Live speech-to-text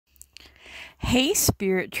Hey,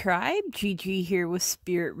 Spirit Tribe, Gigi here with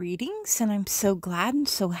Spirit Readings, and I'm so glad and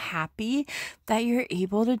so happy that you're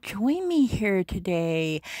able to join me here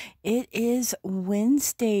today. It is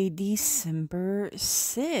Wednesday, December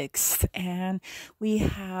 6th, and we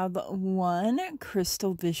have one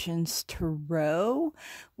Crystal Visions Tarot.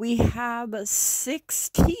 We have 6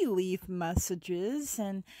 tea leaf messages,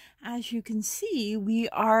 and as you can see, we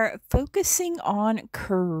are focusing on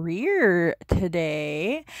career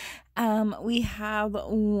today. We have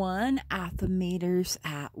one Affimators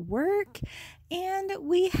at work, and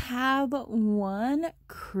we have one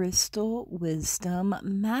crystal wisdom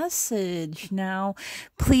message. Now,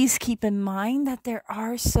 please keep in mind that there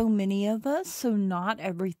are so many of us, so not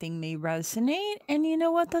everything may resonate, and you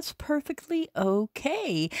know what? That's perfectly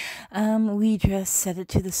okay. We just set it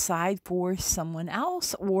to the side for someone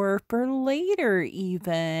else or for later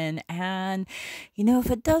even. And you know, if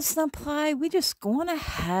it doesn't apply, we just go on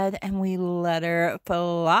ahead and we let her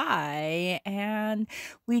fly, and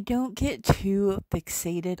we don't get too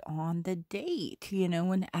fixated on the date. You know,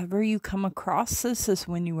 whenever you come across this is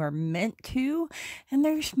when you are meant to, and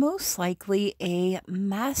there's most likely a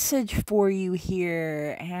message for you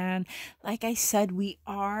here. And like I said, we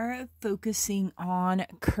are focusing on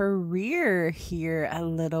career here a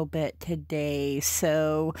little bit today.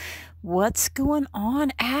 So what's going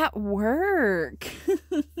on at work?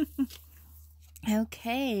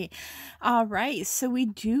 Okay. All right. So we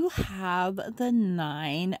do have the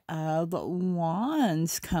 9 of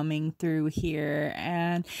Wands coming through here.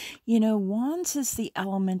 And, you know, Wands is the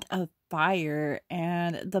element of fire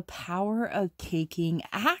and the power of taking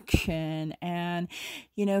action. And,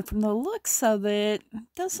 you know, from the looks of it,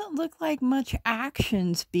 doesn't look like much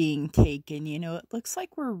action's being taken. You know, it looks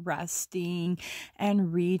like we're resting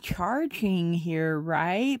and recharging here,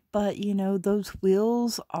 right? But, you know, those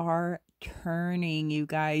wheels are turning, you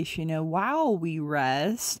guys. You know, while we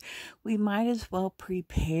rest, we might as well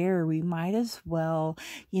prepare. We might as well,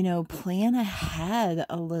 you know, plan ahead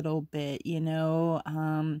a little bit, you know,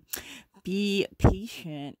 be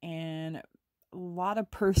patient and a lot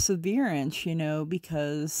of perseverance, you know,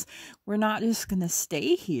 because we're not just going to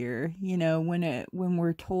stay here. You know, when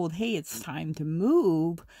we're told, hey, it's time to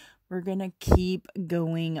move, we're going to keep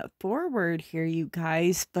going forward here, you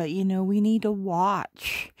guys. But, you know, we need to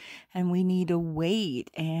watch and we need to wait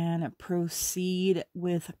and proceed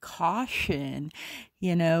with caution.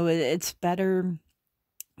 You know, it's better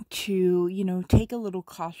to, you know, take a little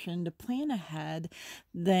caution to plan ahead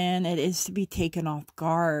than it is to be taken off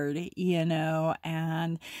guard, you know.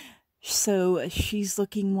 And so she's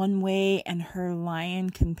looking one way and her lion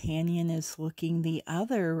companion is looking the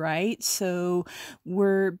other, right? So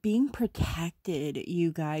we're being protected,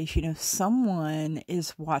 you guys. You know, someone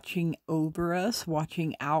is watching over us,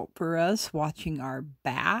 watching out for us, watching our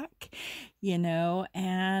back, you know,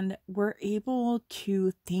 and we're able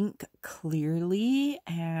to think clearly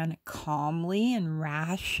and calmly and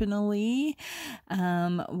rationally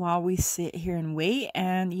while we sit here and wait.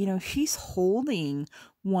 And, you know, she's holding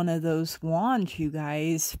one of those wands, you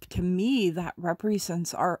guys. To me, that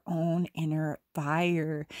represents our own inner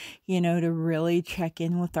fire, you know, to really check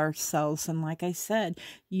in with ourselves. And like I said,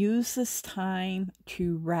 use this time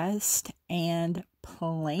to rest and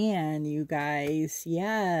plan, you guys.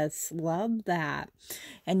 Yes, love that.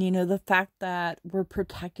 And you know, the fact that we're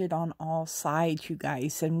protected on all sides, you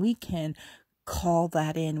guys, and we can call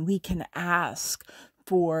that in. We can ask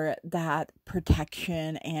for that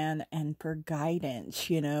protection and for guidance,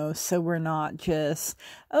 you know, so we're not just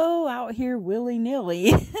out here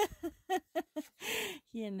willy-nilly.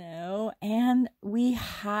 You know, and we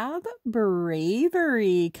have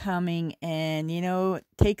bravery coming in. You know, it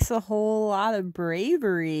takes a whole lot of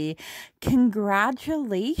bravery.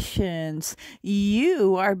 Congratulations.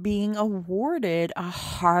 You are being awarded a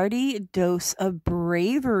hearty dose of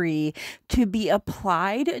bravery to be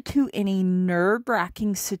applied to any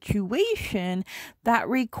nerve-wracking situation that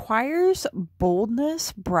requires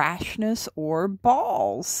boldness, brashness, or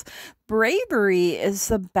balls. Bravery is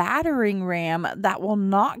the battering ram that will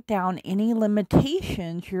knock down any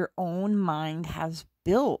limitations your own mind has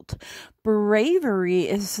built. Bravery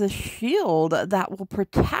is the shield that will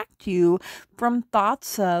protect you from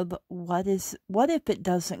thoughts of what if it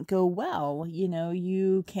doesn't go well? You know,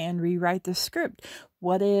 you can rewrite the script.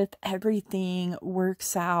 What if everything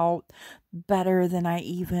works out better than I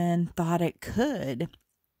even thought it could?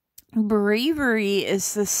 Bravery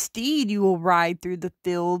is the steed you will ride through the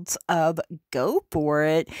fields of go for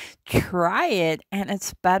it, try it, and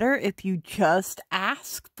it's better if you just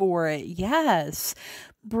ask for it. Yes,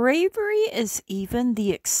 Bravery is even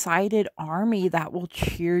the excited army that will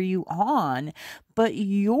cheer you on, but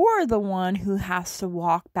you're the one who has to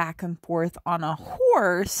walk back and forth on a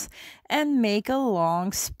horse and make a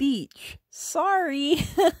long speech. Sorry.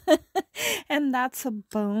 And that's a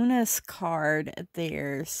bonus card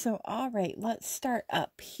there. So, all right, let's start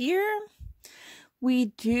up here. We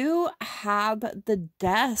do have the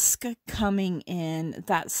desk coming in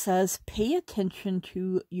that says pay attention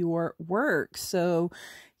to your work. So,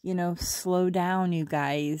 slow down, you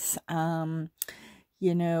guys.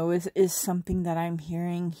 Is something that I'm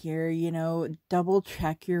hearing here, double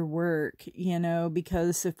check your work,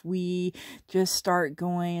 because if we just start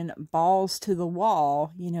going balls to the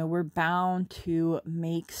wall, we're bound to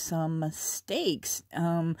make some mistakes.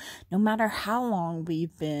 No matter how long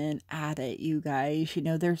we've been at it, you guys,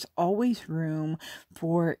 there's always room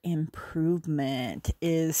for improvement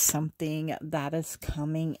is something that is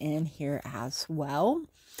coming in here as well.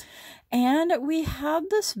 And we have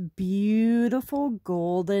this beautiful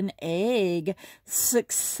golden egg,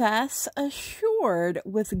 success assured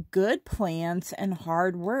with good plans and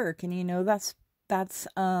hard work. And that's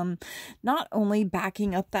not only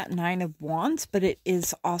backing up that 9 of Wands, but it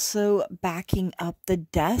is also backing up the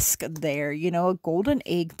desk there, a golden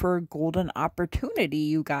egg for a golden opportunity,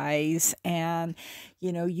 you guys. And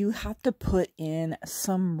you have to put in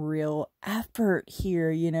some real effort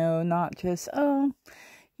here, not just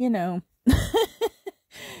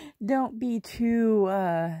don't be too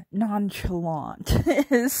nonchalant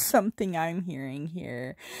is something I'm hearing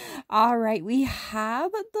here. All right, we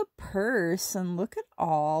have the purse, and look at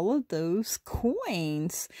all of those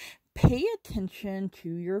coins. Pay attention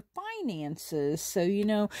to your finances.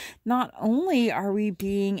 So, not only are we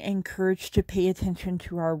being encouraged to pay attention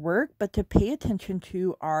to our work, but to pay attention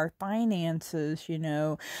to our finances,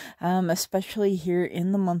 especially here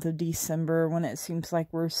in the month of December when it seems like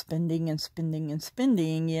we're spending and spending and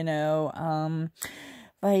spending,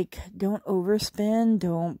 like, don't overspend,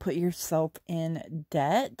 don't put yourself in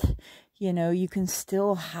debt. You can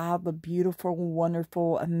still have a beautiful,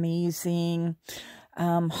 wonderful, amazing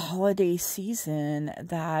holiday season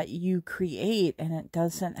that you create, and it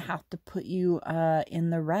doesn't have to put you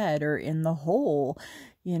in the red or in the hole,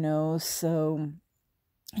 so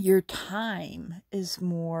your time is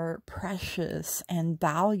more precious and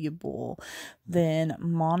valuable than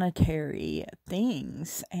monetary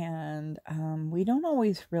things. And we don't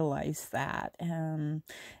always realize that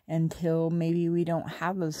until maybe we don't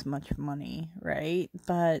have as much money, right?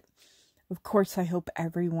 But of course, I hope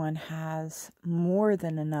everyone has more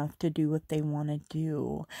than enough to do what they want to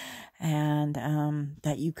do, and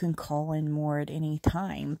that you can call in more at any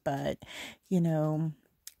time. But,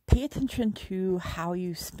 pay attention to how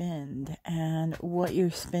you spend and what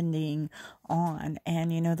you're spending on.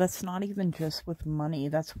 And, that's not even just with money,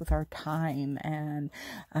 that's with our time and,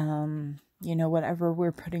 whatever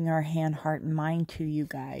we're putting our hand, heart, and mind to, you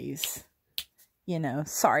guys.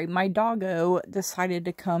 Sorry, my doggo decided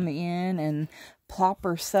to come in and plop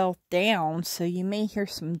herself down, so you may hear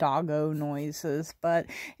some doggo noises, but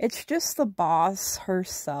it's just the boss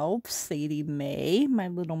herself, Sadie May, my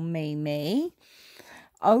little May.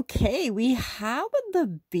 Okay, we have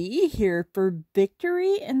the B here for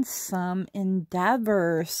victory in some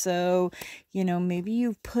endeavor. So, maybe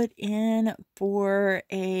you've put in for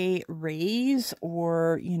a raise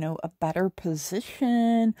or, a better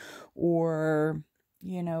position or,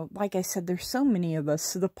 like I said, there's so many of us,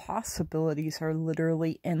 so the possibilities are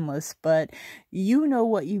literally endless, but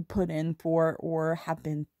what you put in for or have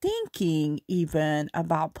been thinking even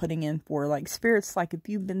about putting in for, like Spirit's like, if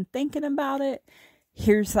you've been thinking about it,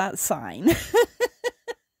 here's that sign.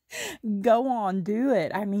 Go on, do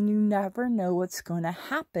it. I mean, you never know what's going to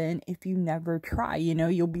happen if you never try.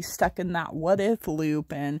 You'll be stuck in that what if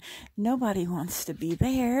loop, and nobody wants to be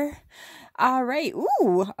there. All right.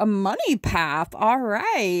 Ooh, a money path. All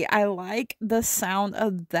right. I like the sound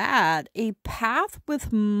of that. A path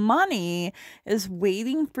with money is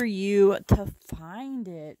waiting for you to find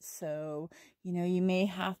it. So, you may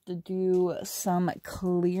have to do some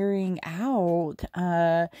clearing out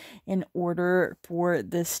in order for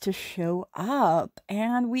this to show up.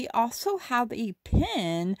 And we also have a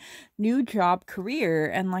pin, new job, career.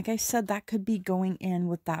 And like I said, that could be going in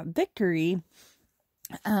with that victory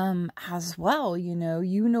as well. You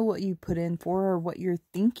know what you put in for or what you're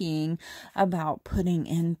thinking about putting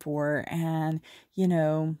in for. And,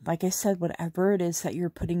 like I said, whatever it is that you're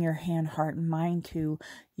putting your hand, heart, and mind to,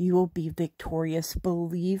 you will be victorious.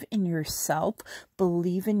 Believe in yourself,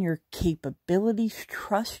 believe in your capabilities,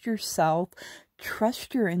 trust yourself,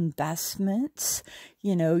 trust your investments,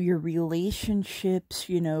 you know, your relationships,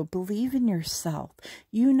 you know, believe in yourself.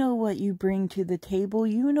 You know what you bring to the table.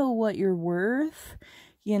 You know what you're worth,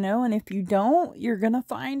 you know, and if you don't, you're going to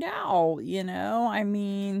find out, you know. I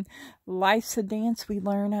mean, life's a dance. We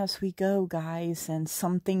learn as we go, guys, and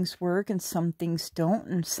some things work and some things don't,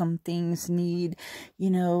 and some things need, you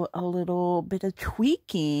know, a little bit of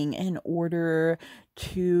tweaking in order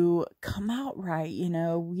to come out right. You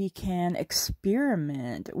know, we can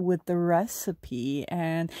experiment with the recipe,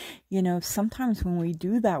 and you know, sometimes when we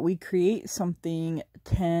do that, we create something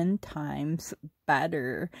 10 times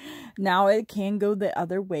better. Now it can go the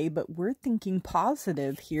other way, but we're thinking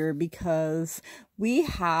positive here because we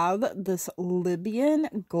have this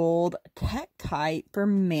Libyan gold tektite for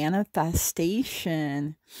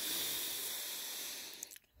manifestation.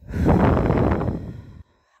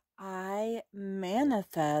 I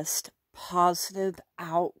manifest positive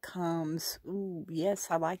outcomes. Ooh, yes,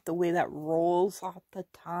 I like the way that rolls off the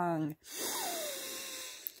tongue.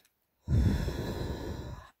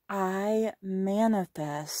 I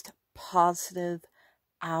manifest positive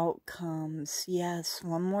outcomes. Yes,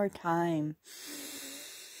 one more time.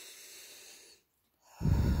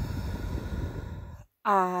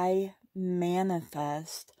 I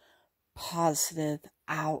manifest positive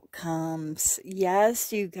outcomes.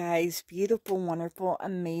 Yes, you guys, beautiful, wonderful,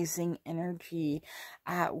 amazing energy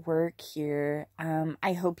at work here.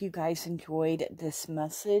 I hope you guys enjoyed this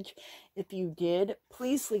message. If you did,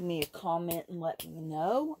 please leave me a comment and let me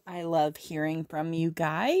know. I love hearing from you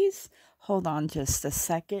guys. Hold on just a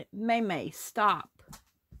second. May, stop.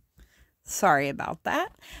 Sorry about that.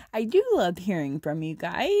 I do love hearing from you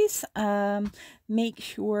guys. Make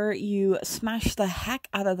sure you smash the heck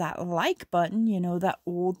out of that like button, you know, that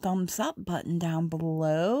old thumbs up button down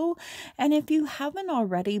below. And if you haven't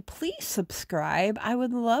already, please subscribe. I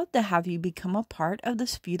would love to have you become a part of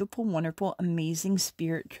this beautiful, wonderful, amazing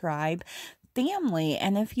spirit tribe family.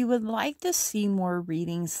 And if you would like to see more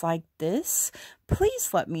readings like this,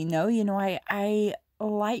 please let me know. You know, I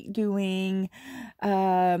like doing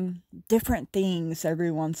different things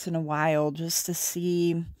every once in a while just to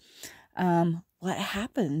see what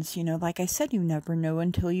happens. You know, like I said, you never know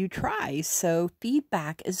until you try. So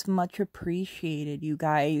feedback is much appreciated, you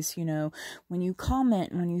guys. You know, when you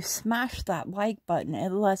comment, when you smash that like button,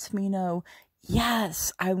 it lets me know,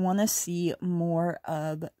 yes, I want to see more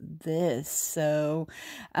of this. So,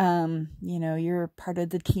 you know, you're part of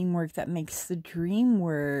the teamwork that makes the dream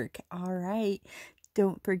work. All right.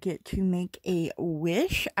 Don't forget to make a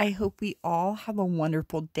wish. I hope we all have a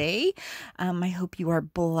wonderful day. I hope you are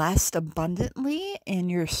blessed abundantly in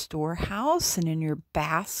your storehouse and in your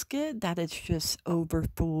basket, that it's just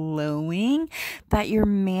overflowing, that you're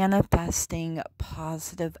manifesting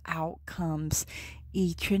positive outcomes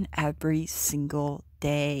each and every single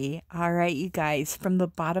day. All right, you guys, from the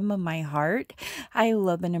bottom of my heart, I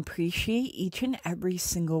love and appreciate each and every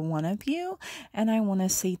single one of you. And I want to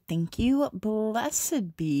say thank you.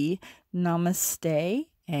 Blessed be. Namaste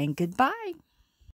and goodbye.